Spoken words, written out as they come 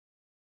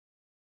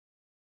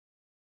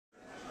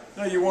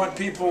No, you want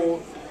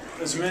people,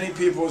 as many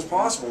people as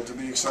possible, to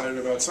be excited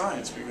about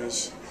science,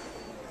 because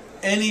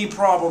any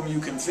problem you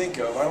can think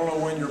of, I don't know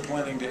when you're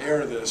planning to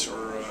air this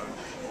or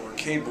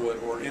cable it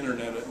or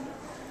internet it,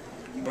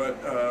 but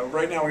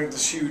right now we have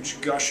this huge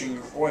gushing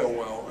oil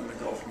well in the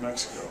Gulf of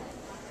Mexico.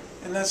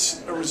 And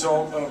that's a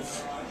result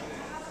of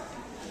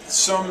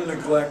some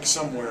neglect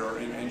somewhere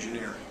in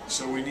engineering.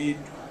 So we need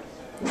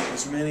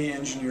as many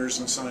engineers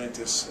and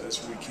scientists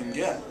as we can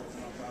get,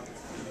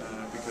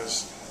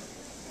 because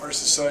our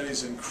society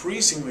is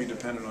increasingly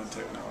dependent on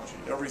technology.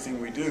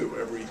 Everything we do,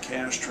 every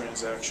cash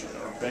transaction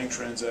or bank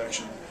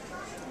transaction,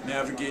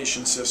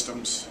 navigation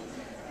systems,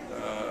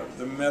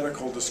 the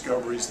medical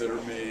discoveries that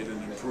are made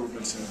and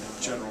improvements in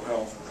general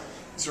health,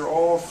 these are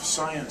all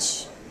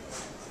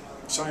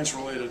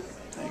science-related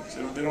things.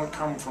 They don't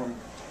come from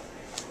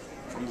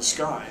the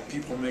sky.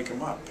 People make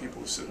them up.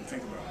 People sit and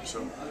think about them.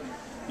 So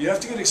you have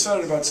to get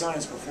excited about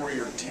science before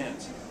you're 10,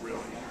 really.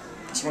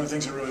 It's one of the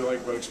things I really like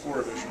about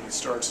Explorer Vision. It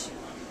starts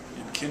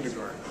in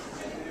kindergarten.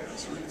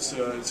 It's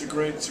a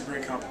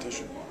great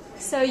competition.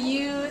 So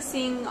you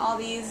seeing all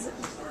these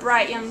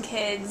bright young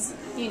kids,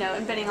 you know,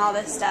 inventing all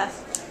this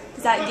stuff,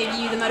 does that give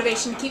you the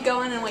motivation to keep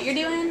going in what you're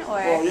doing, or?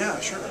 Well, yeah,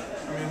 sure.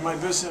 I mean, my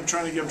business, I'm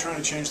trying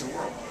to change the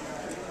world.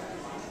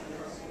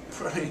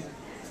 I mean,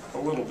 a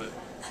little bit.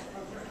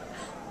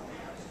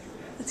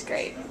 That's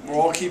great. We'll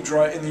all keep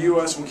driving in the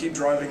U.S. We'll keep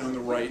driving on the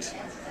right.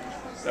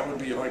 That would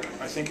be like,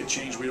 I think, a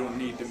change we don't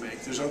need to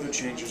make. There's other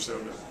changes though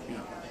that, you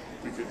know,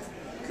 we could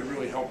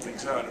really help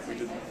things out if we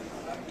didn't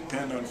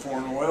depend on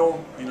foreign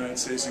oil, the United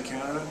States and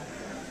Canada.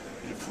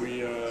 If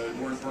we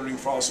weren't burning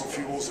fossil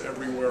fuels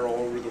everywhere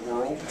all over the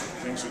world,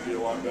 things would be a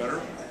lot better.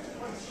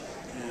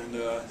 And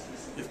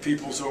if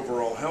people's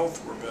overall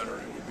health were better,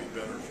 it would be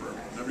better for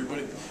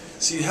everybody.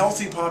 See,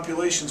 healthy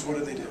populations,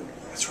 what do?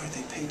 That's right,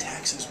 they pay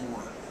taxes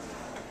more.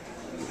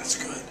 That's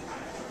good.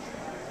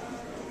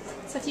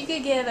 So if you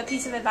could give a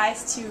piece of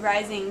advice to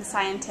rising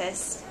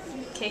scientists,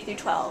 K through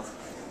 12,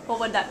 what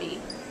would that be?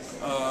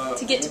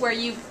 To get to where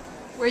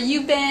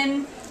you've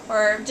been,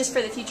 or just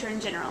for the future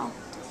in general?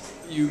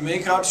 You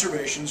make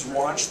observations,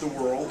 watch the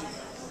world,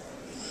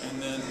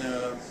 and then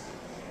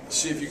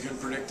see if you can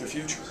predict the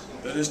future.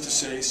 That is to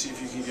say, see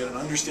if you can get an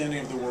understanding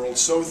of the world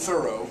so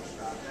thorough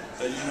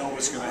that you know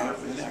what's going to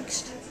happen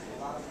next.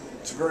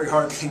 It's a very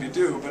hard thing to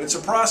do, but it's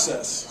a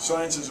process.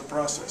 Science is a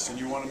process, and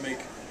you want to make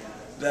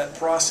that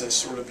process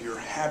sort of your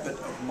habit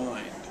of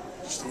mind,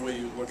 just the way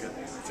you look at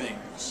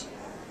things.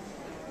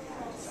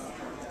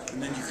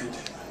 And then you could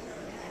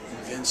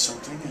invent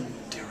something and,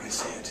 dare I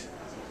say it,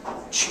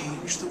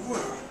 change the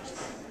world.